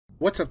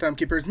What's up,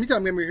 Timekeepers? Me,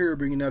 Time Gamer here,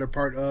 bringing another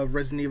part of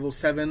Resident Evil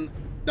 7.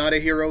 Not a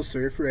hero, so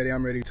if you're ready,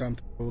 I'm ready. Time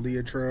to roll the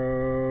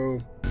intro.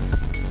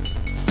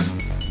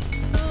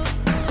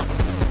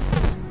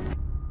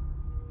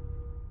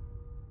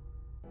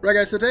 Right,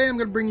 guys, today I'm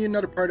going to bring you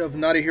another part of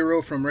Not a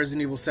Hero from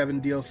Resident Evil 7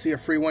 DLC, a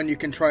free one you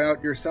can try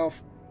out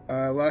yourself.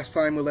 Last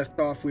time we left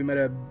off, we met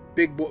a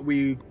big boy.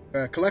 We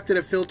collected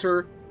a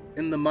filter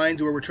in the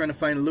mines where we're trying to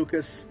find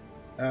Lucas.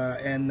 We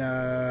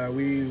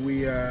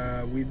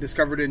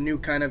discovered a new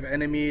kind of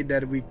enemy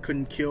that we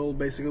couldn't kill,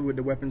 basically, with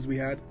the weapons we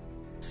had.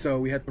 So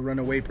we had to run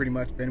away, pretty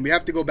much. And we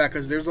have to go back,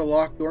 because there's a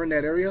locked door in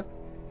that area.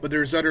 But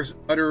there's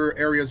other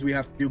areas we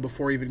have to do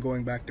before even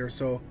going back there.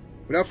 So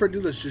without further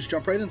ado, let's just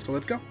jump right in. So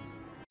let's go.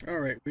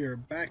 Alright, we are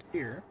back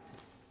here.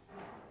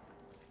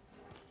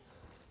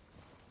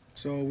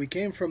 So we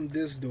came from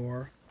this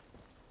door.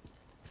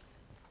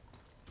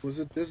 Was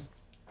it this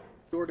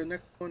door, the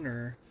next one,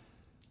 or...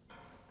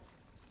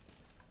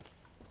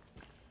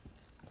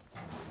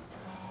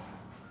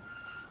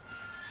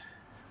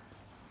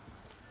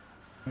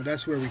 No,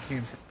 that's where we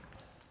came from.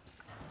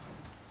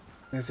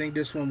 And I think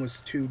this one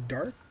was too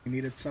dark. We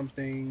needed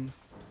something...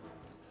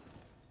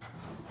 I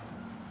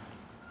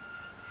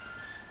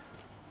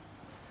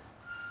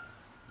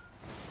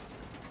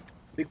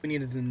think we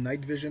needed the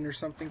night vision or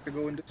something to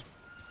go in this.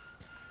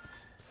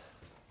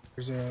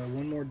 There's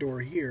one more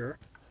door here.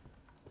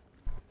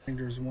 I think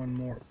there's one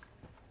more.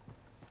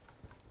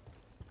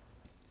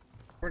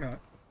 Or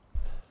not.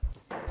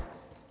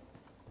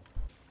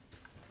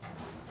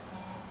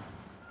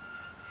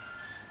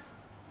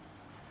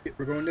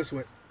 We're going this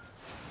way.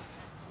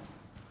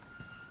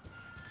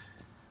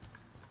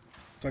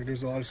 Looks like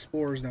there's a lot of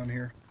spores down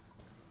here.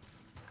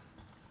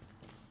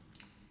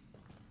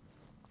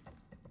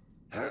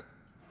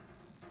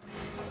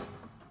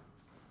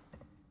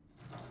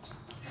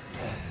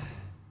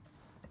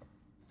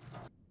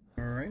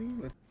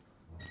 Alrighty, let's...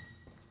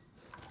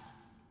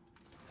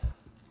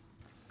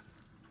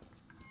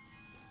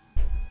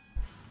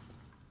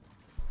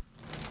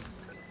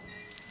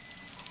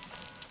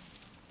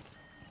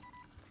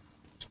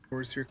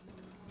 Spores here.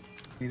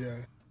 Need a...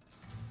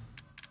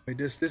 Wait,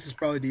 this is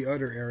probably the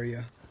other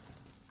area.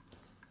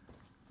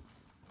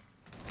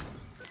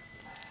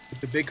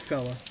 With the big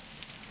fella.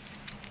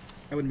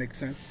 That would make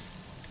sense.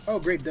 Oh,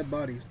 great, dead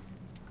bodies.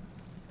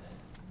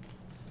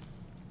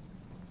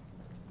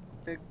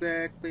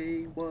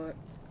 Exactly what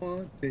I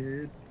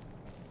wanted.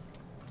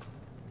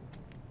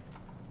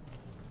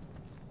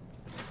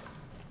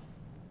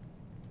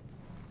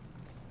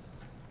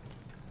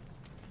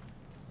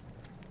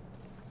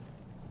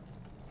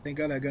 Thank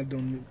God I got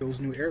those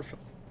new air filters.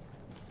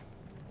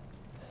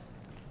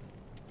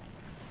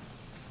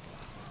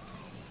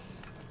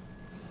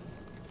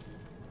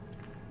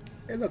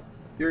 Hey, look,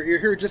 you're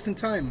here just in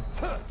time.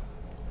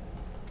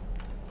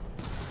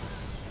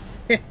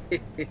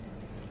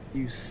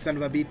 You son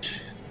of a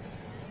bitch.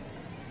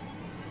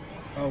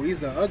 Oh,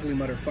 he's an ugly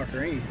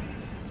motherfucker, ain't he?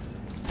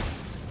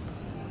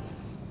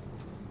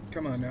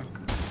 Come on now.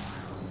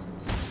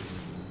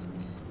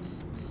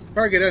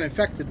 Target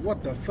uninfected,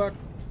 what the fuck?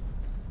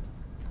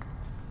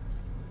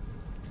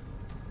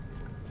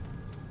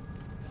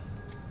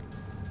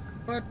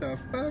 What the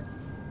fuck?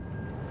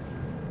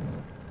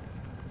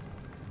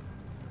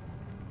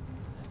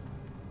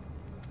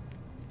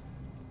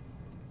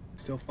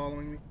 Still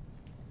following me?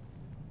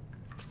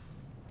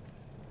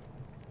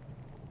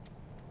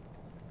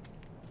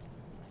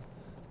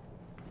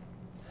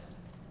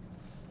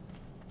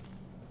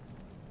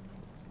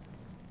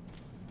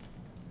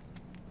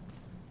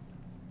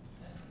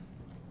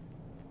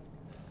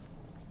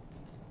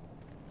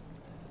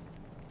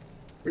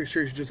 Pretty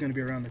sure he's just gonna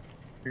be around the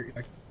area.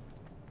 Like,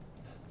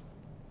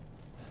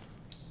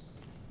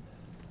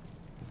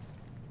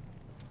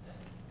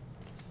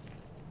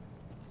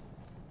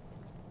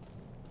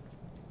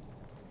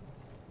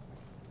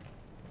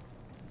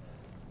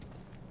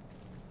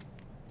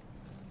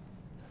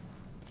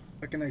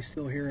 how can I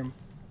still hear him?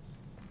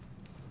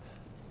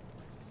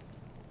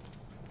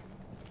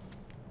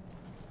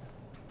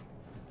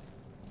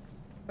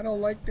 I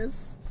don't like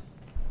this.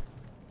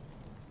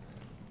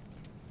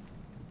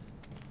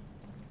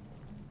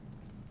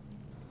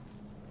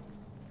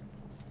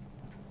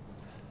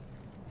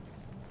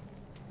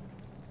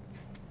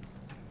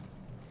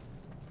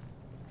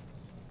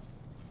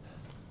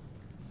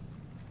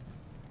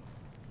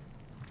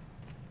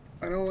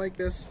 I don't like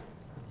this.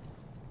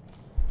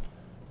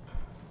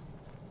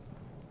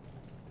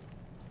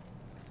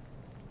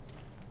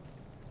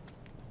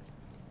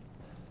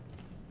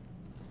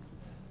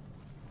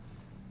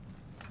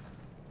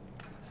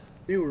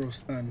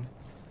 Neurostun.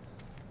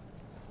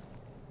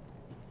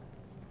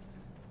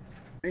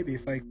 Maybe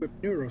if I equip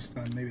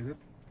Neurostun, maybe that.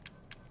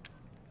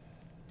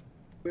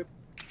 Equip.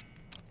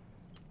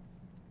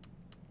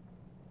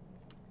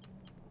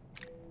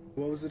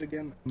 What was it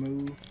again?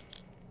 Move.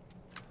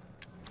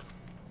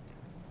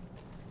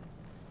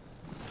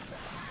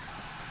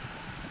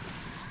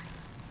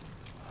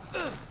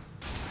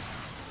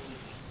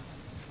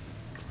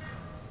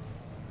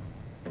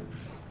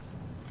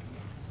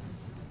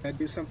 That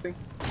do something?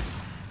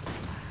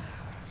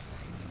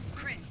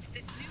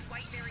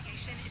 white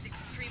variation is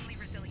extremely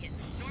resilient.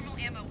 Normal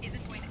ammo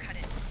isn't going to cut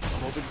it.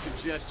 I'm open to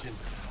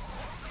suggestions.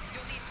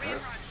 You'll need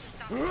ramrods to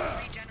stop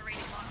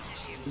regenerating lost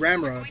tissue.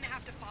 Ramrods. We're going to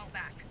have to fall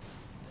back.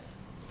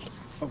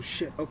 Oh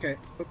shit, okay,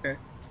 okay.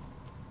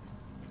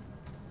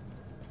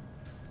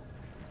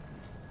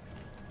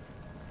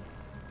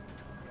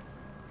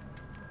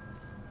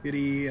 Did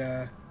he,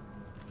 oh.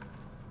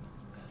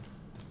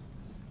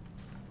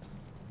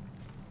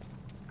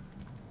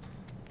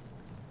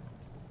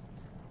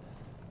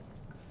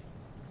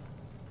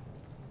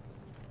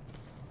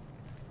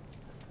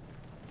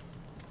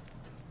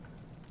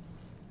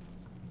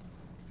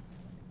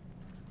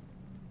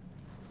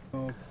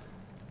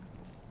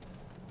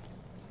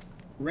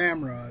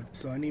 Ramrod,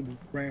 so I need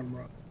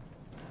ramrod.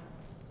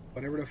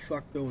 Whatever the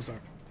fuck those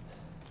are.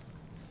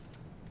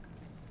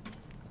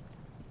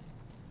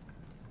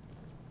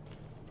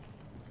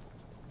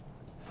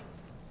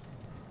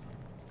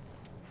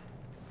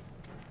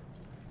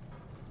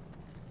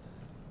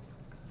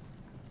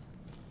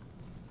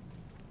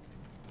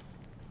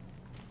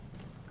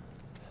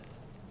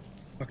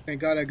 Fuck,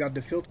 thank God I got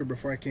the filter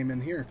before I came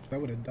in here. I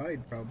would have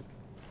died probably.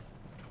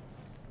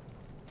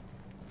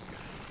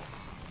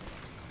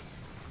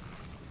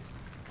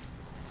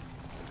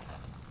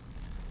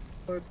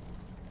 What?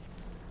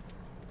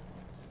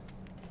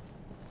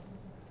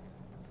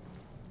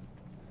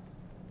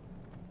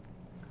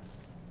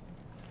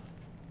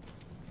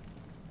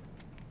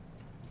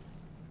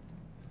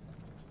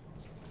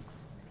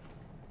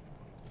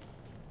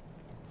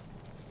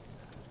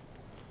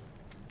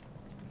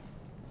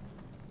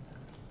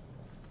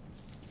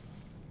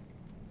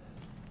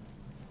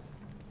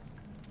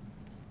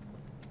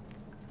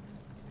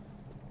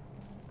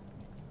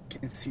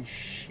 Can't see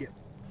shit.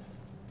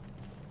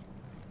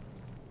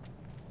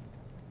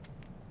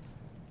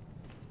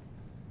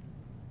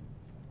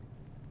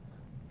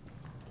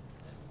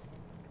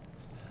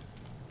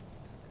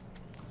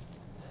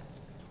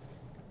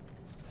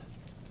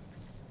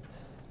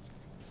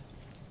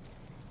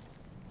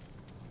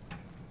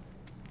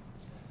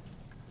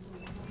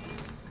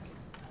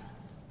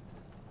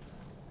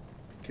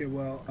 Okay,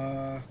 well,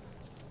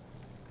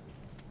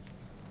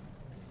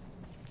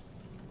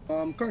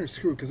 I'm kind of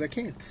screwed because I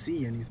can't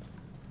see anything.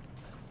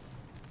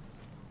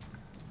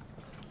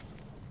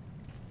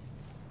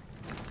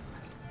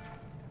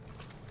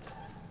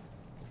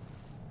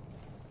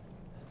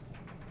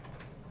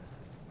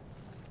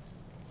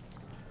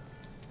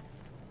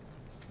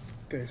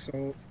 Okay,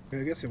 so I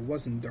guess it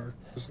wasn't dark.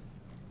 Just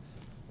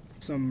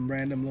some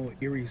random little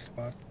eerie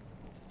spot.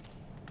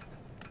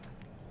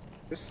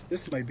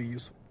 This might be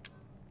useful.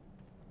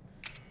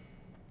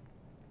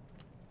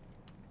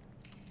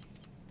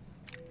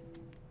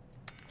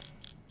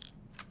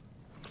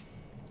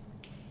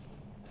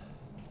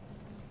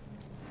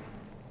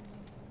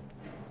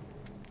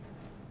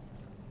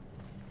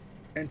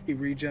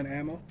 Anti-regen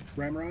ammo,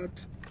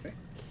 ramrods. Okay.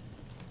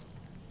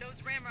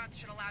 Those ramrods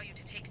should allow you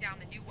to take down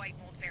the new white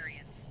mold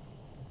variants.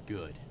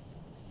 Good.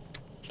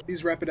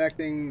 These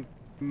rapid-acting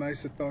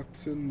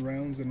mycotoxin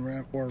rounds and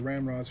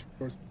ramrods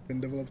have been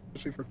developed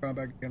especially for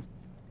combat against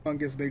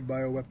fungus-based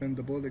bioweapon.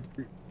 The bullet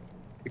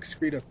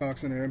excrete a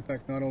toxin and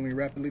impact not only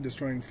rapidly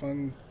destroying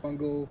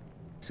fungal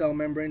cell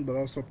membrane, but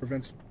also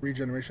prevents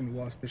regeneration of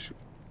lost tissue.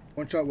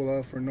 One shot will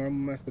allow for a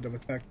normal method of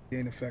attack to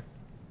gain effect.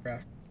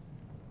 Craft.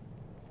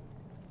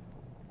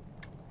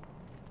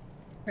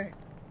 Okay.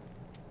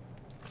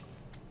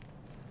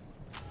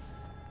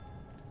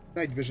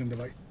 Night vision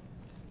device.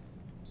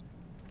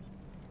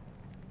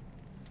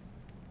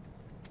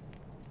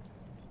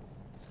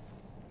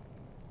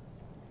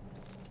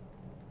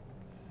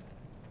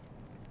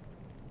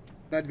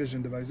 Night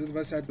vision device. This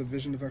device adds a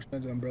vision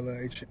functionality to umbrella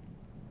H.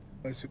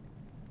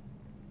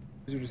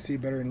 Easier to see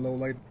better in low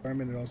light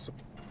environment and also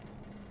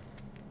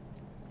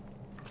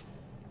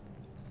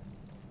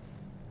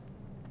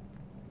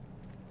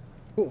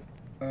cool.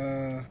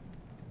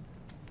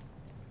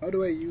 How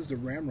do I use the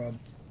ramrod?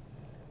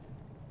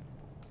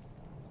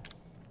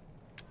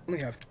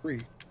 Only have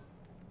 3.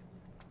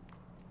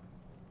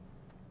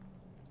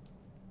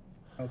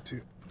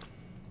 L2.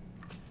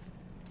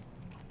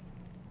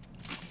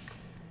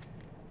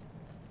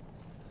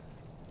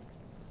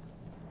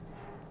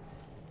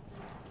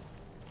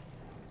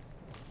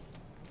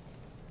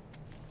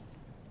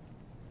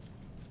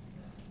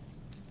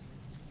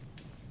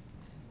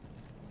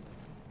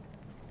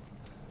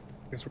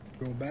 Guess we're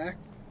gonna go back.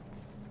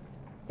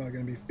 Probably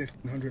gonna be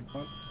 1,500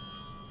 bucks.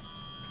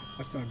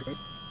 That's not good.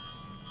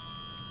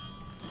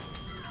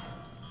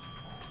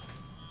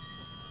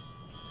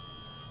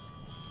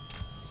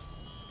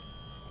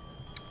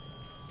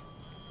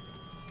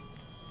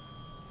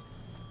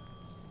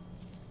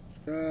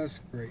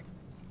 Just great.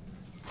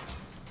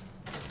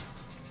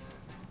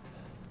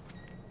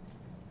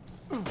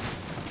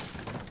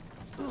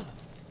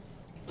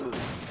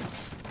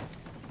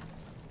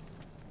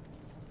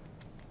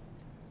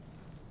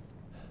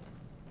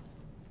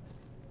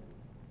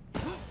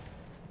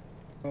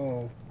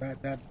 Oh,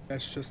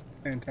 that's just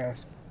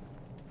fantastic.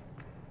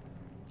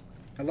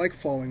 I like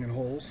falling in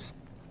holes.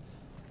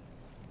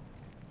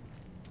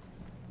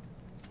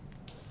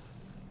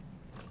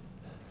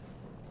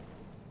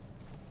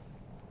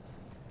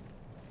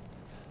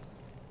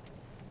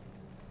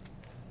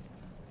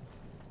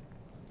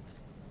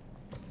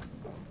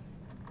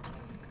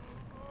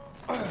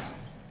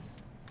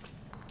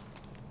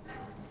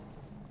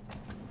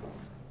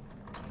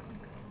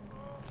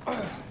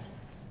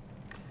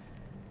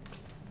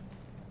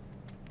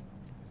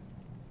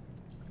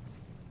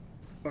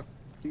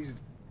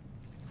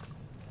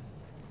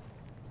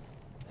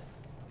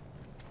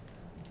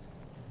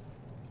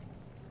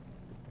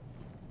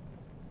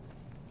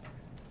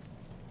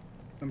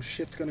 Some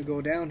shit's gonna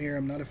go down here.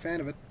 I'm not a fan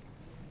of it.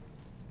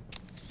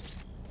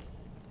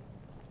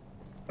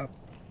 Up.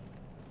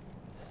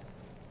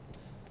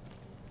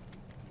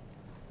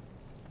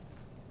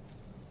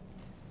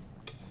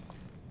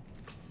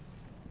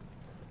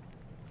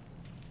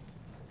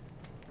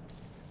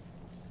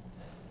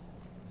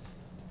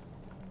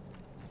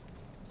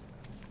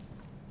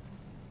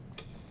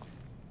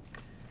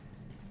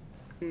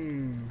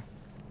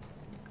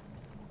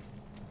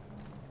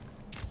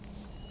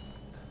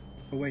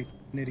 Oh wait,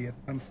 an idiot.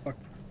 I'm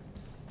fucked.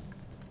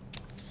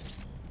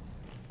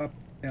 Up,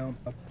 down,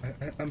 up.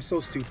 I'm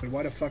so stupid.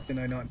 Why the fuck did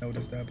I not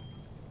notice that?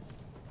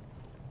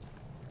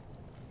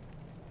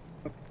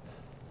 Up,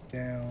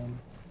 down.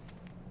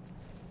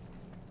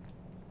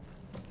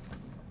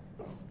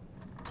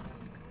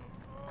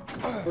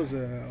 That was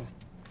I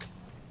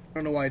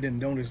don't know why I didn't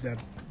notice that.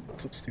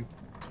 So stupid.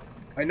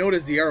 I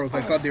noticed the arrows.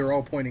 I thought they were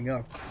all pointing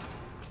up.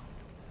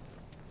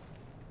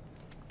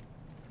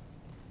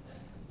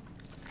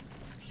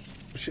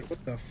 Shit,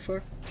 what the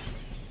fuck?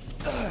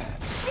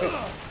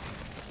 Oh.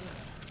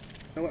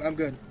 You know what? I'm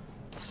good.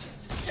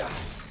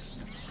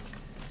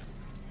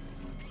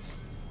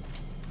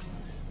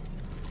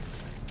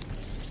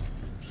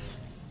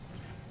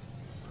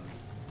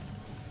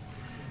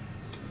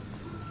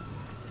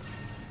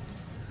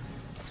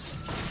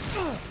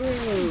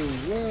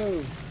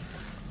 Whoa.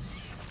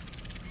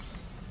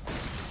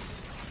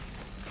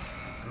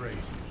 Great.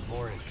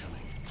 More incoming.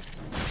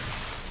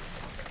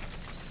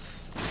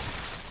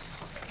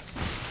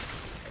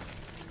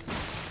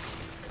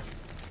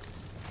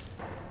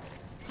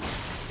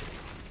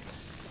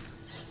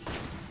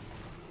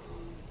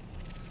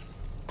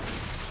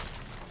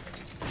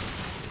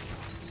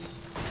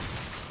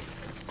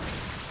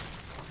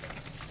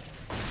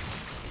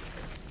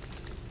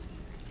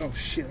 Oh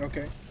shit,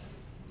 okay.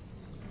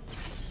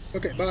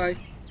 Okay, bye.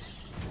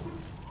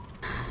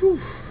 Whew.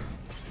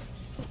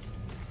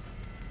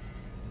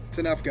 It's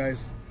enough,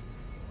 guys.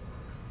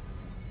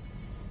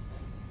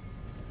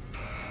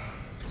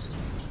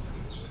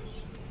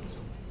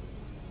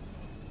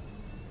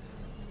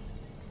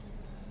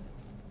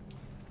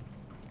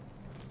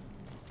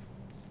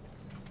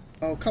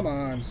 Oh, come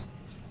on.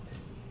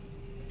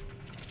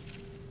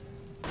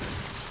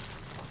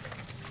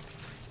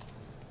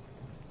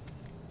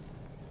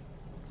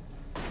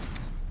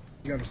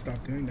 You gotta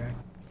stop doing that.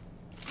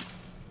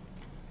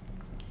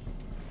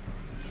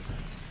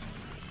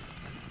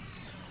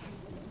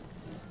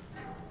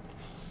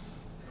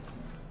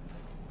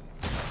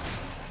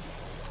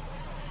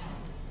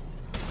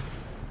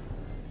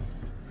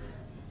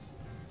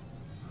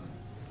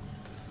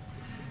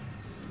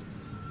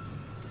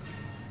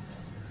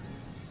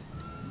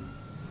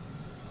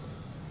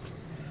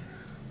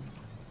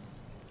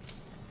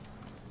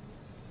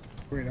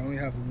 Wait, I only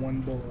have one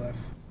bullet left.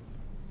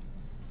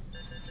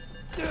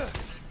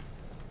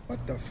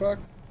 What the fuck?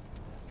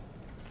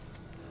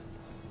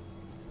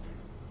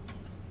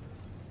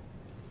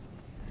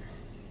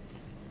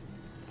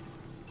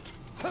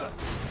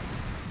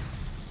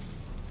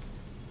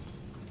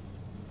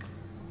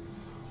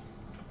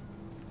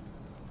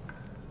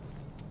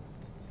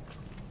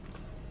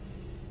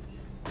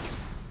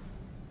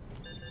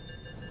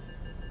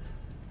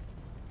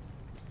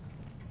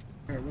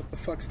 Alright, what the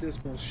fuck's this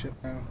bullshit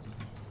now?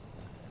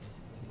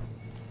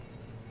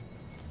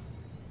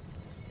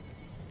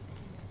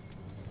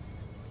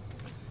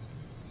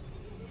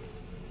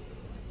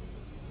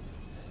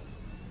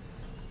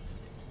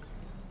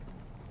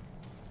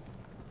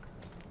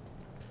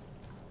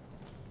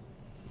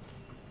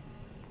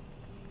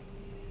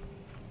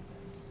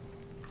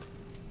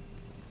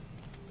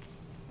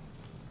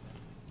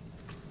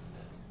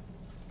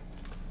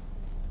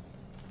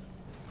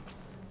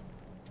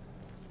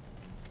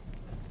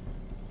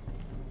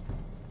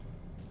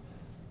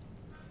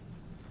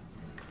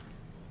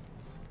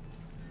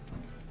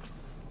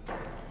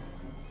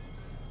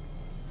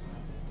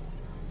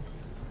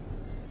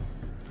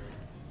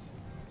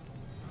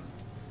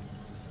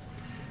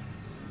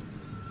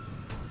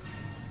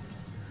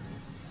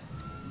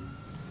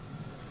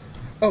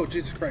 Oh,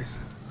 Jesus Christ.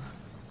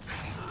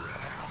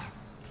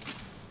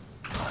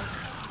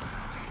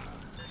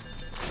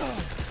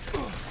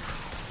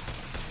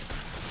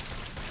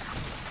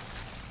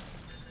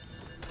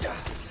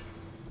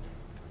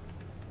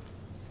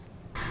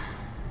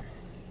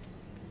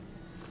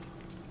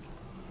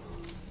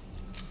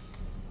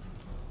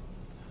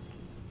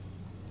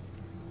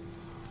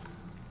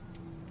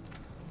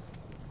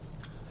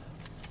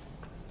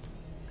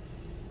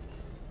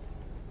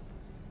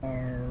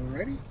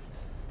 Alrighty.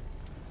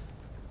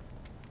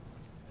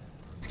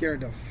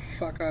 Scared the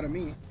fuck out of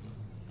me.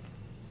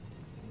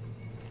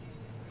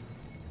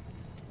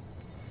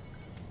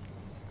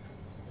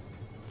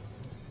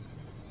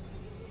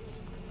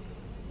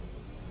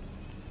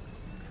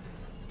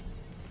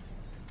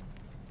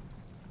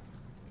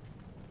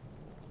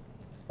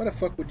 What the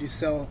fuck would you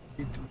sell?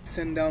 You'd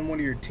send down one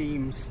of your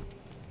teams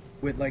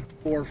with like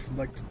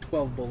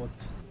 12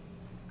 bullets.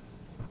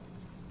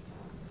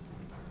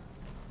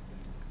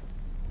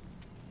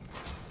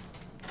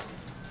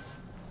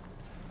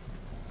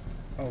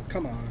 Oh,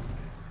 come on.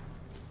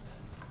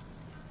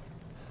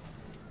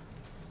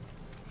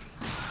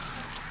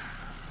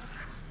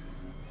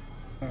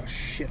 Oh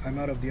shit, I'm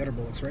out of the other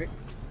bullets, right?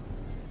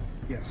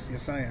 Yes,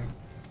 yes I am.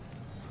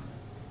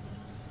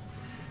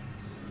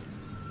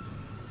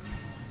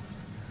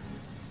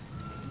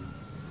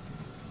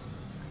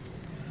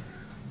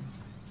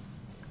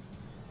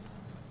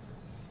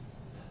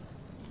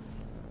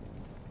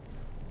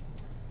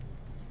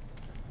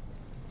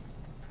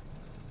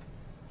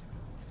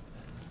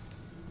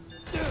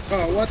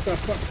 Oh, what the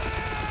fuck?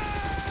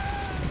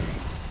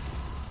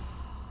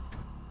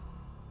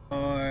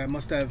 I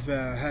must have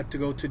had to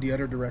go to the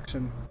other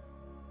direction.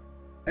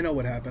 I know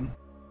what happened.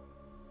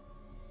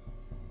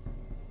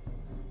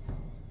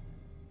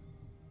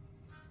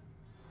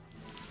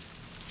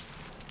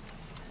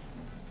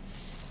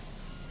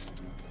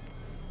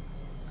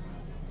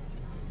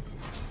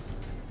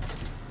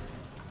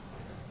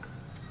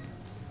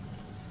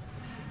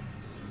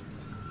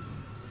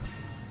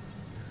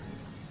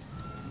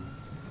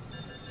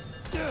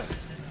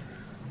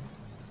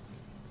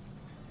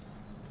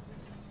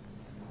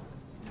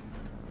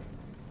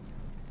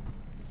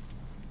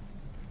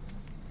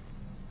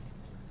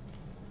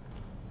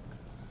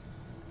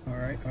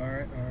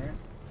 Alright.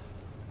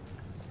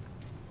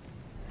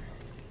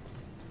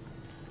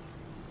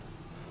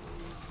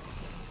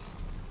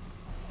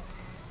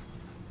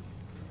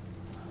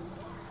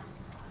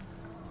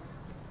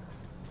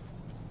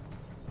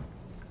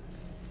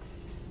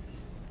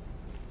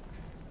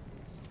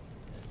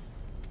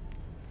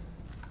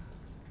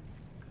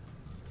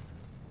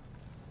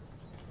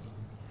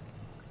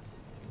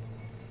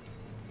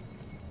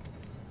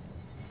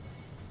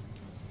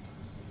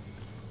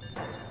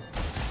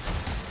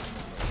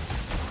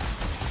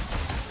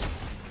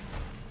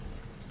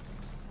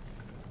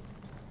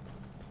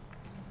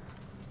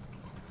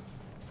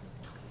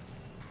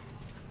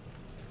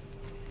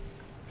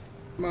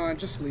 Come on,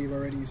 just leave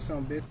already, you son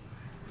of a bitch.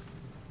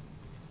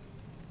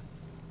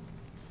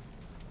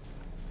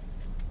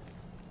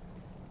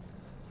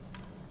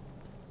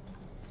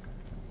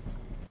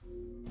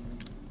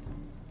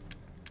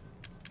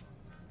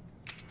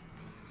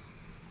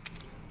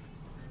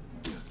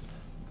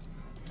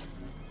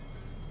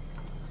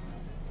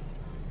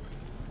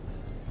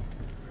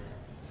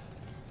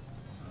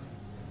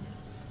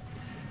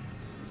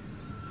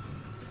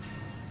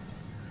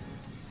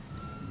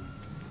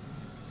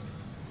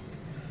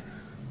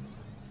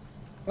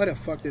 Why the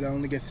fuck did I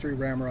only get 3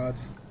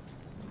 ramrods?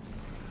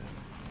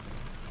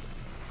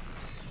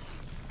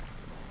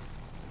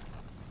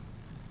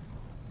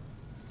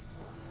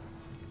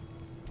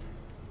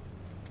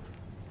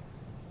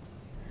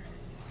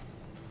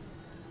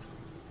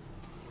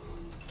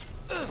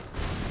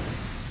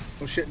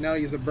 Oh shit, now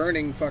he's a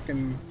burning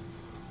fucking...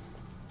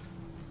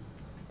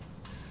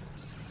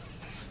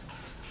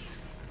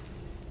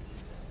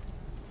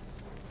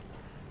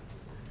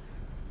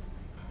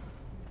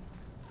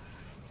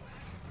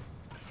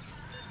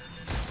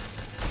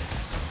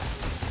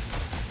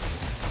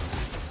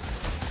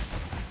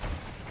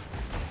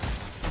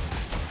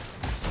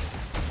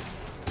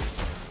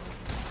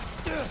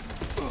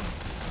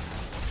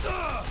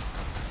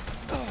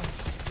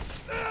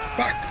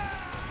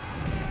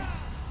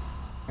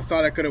 I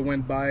thought I could have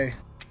went by.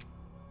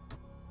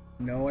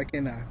 No, I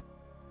cannot.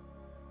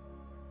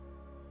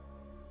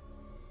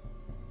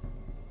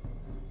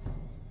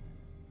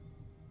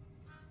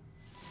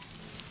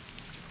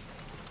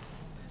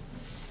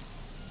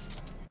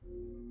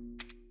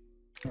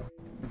 Oh,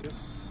 I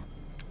guess.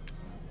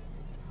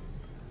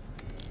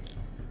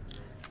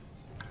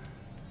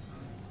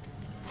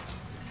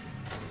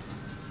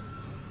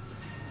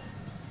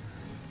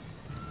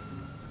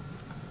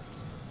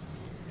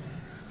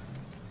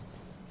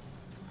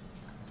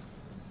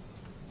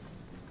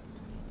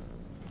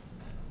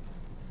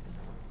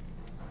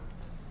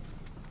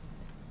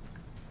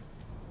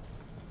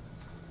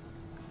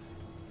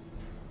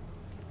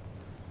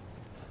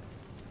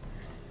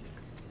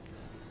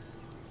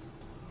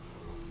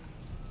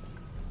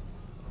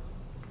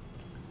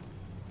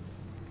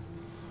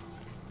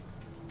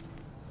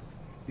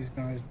 These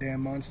guys,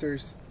 damn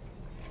monsters.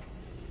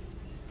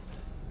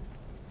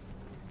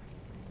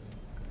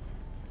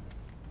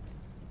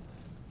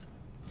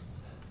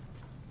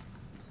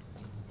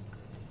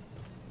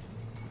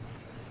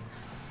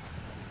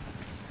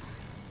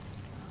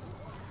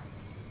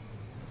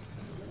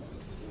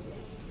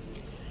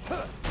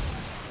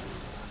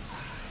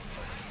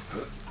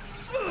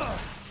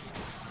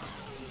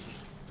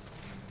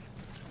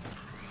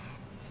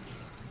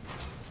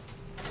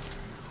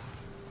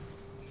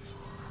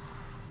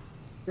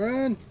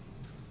 Run!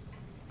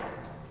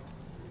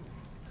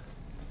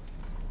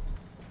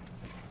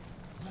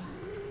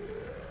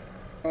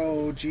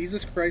 Oh,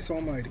 Jesus Christ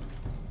Almighty.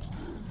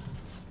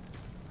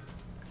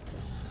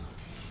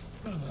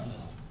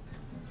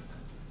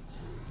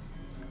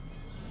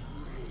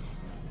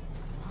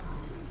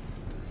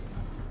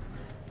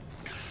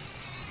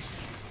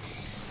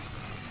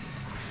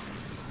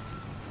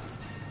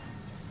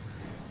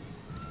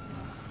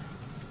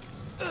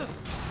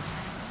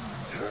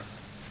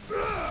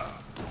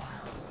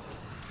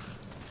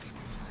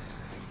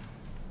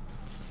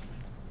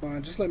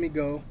 Just let me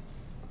go.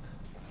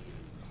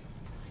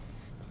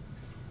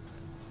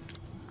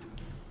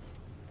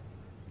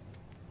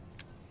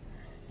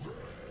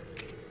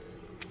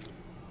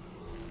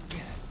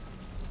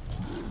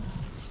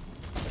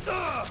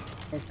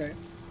 Okay.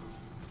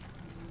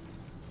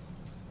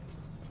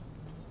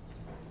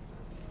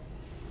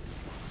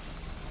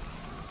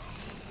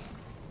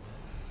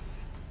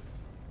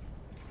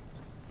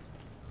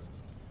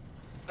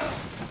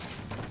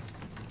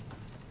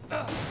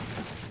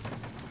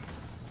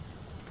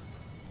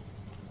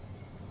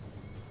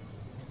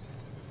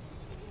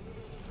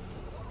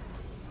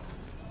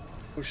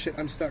 Oh shit,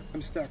 I'm stuck.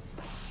 I'm stuck.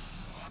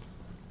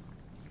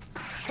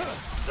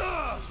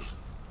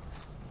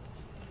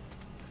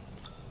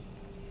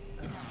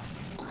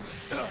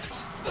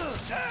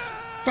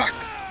 Fuck!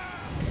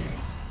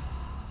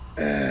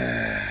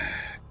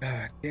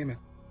 God damn it.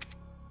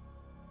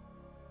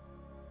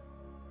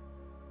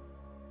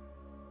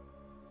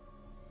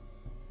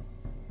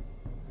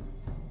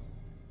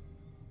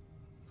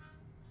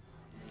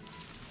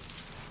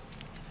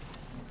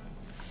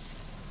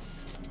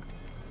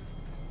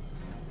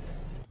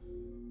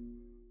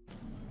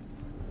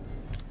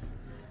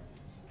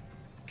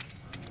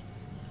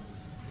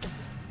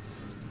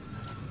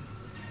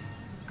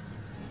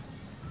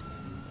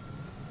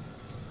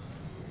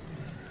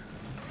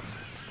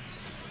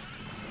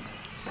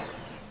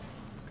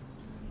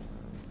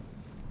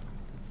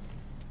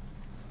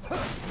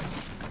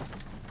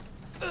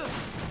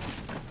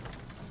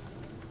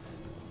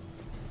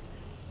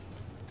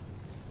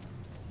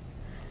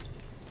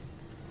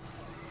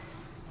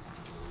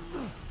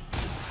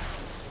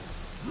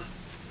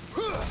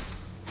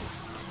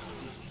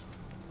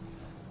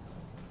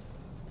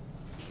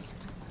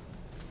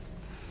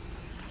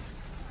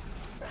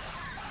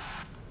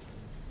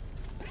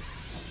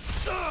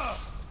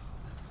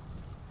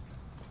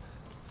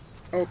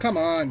 Oh, come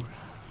on.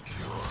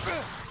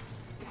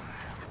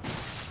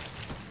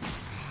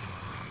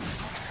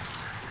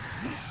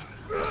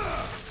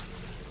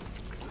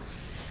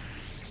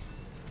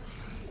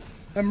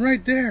 I'm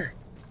right there.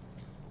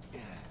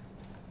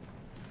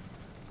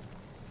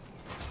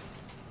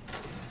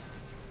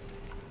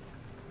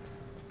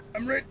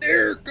 I'm right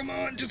there. Come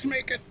on, just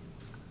make it.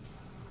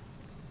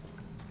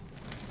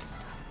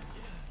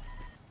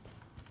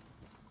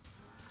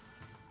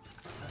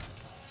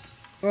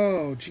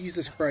 Oh,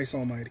 Jesus Christ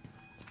almighty.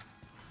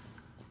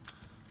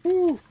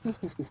 Woo.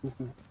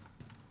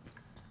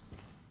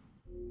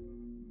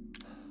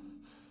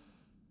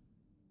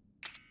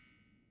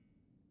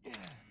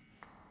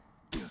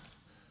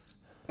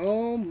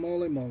 Oh,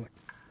 moly moly.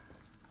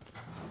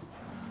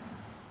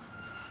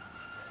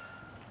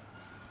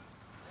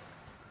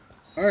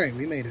 Alright,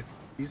 we made it.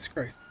 Jesus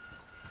Christ.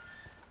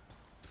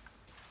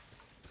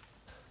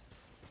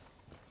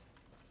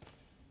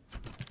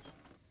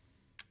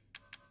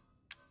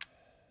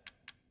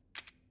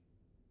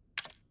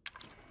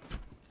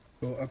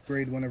 Go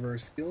upgrade one of our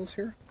skills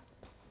here.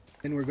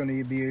 And we're going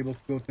to be able to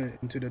go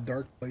into the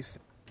dark place.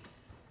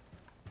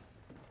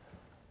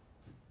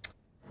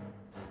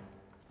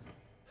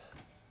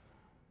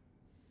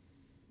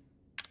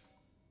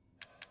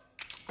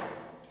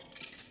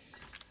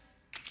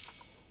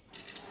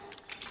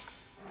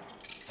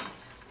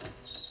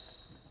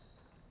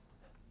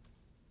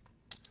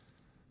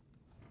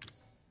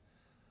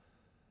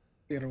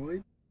 Get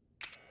away.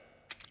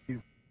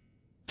 You.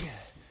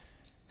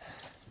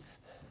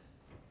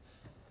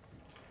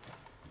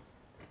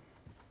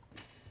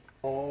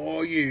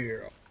 Oh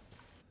yeah.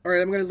 All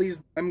right, I'm gonna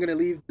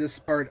leave this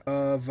part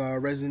of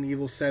Resident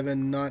Evil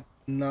 7 not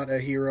a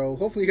hero.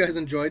 Hopefully you guys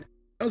enjoyed.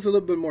 That was a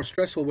little bit more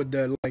stressful with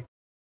the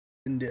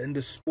in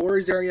the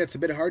spores area. It's a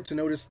bit hard to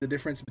notice the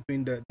difference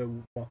between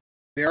well,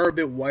 they are a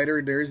bit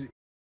wider.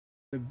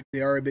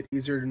 They are a bit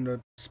easier in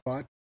the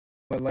spot,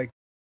 but like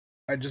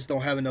I just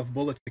don't have enough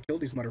bullets to kill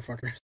these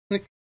motherfuckers.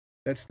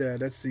 that's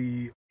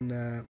the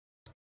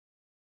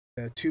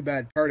too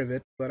bad part of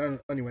it. But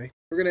anyway,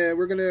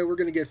 we're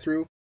gonna get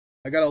through.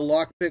 I got a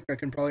lockpick. I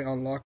can probably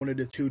unlock one of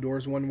the two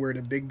doors. One where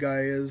the big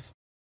guy is,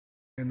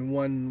 and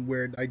one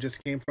where I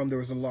just came from. There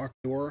was a locked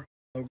door.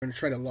 We're gonna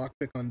try to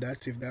lockpick on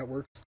that. See if that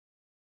works.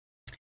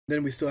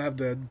 Then we still have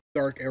the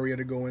dark area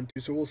to go into.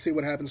 So we'll see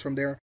what happens from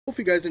there. Hope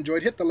you guys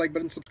enjoyed. Hit the like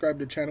button. Subscribe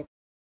to the channel.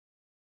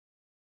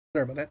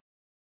 Sorry about that.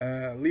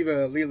 Leave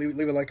a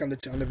like on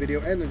the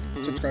video and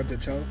subscribe to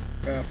the channel.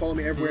 Follow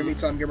me everywhere,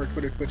 MeTimeGamer,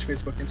 Twitter, Twitch,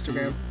 Facebook,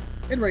 Instagram,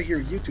 and right here,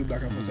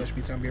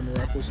 YouTube.com/MeTimeGamer,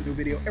 where I post a new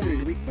video every day of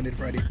the week, Monday to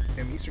Friday, 8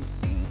 p.m. Eastern.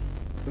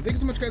 So thank you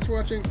so much, guys, for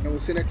watching, and we'll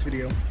see you next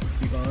video.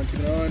 Keep on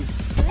keeping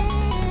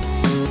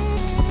on.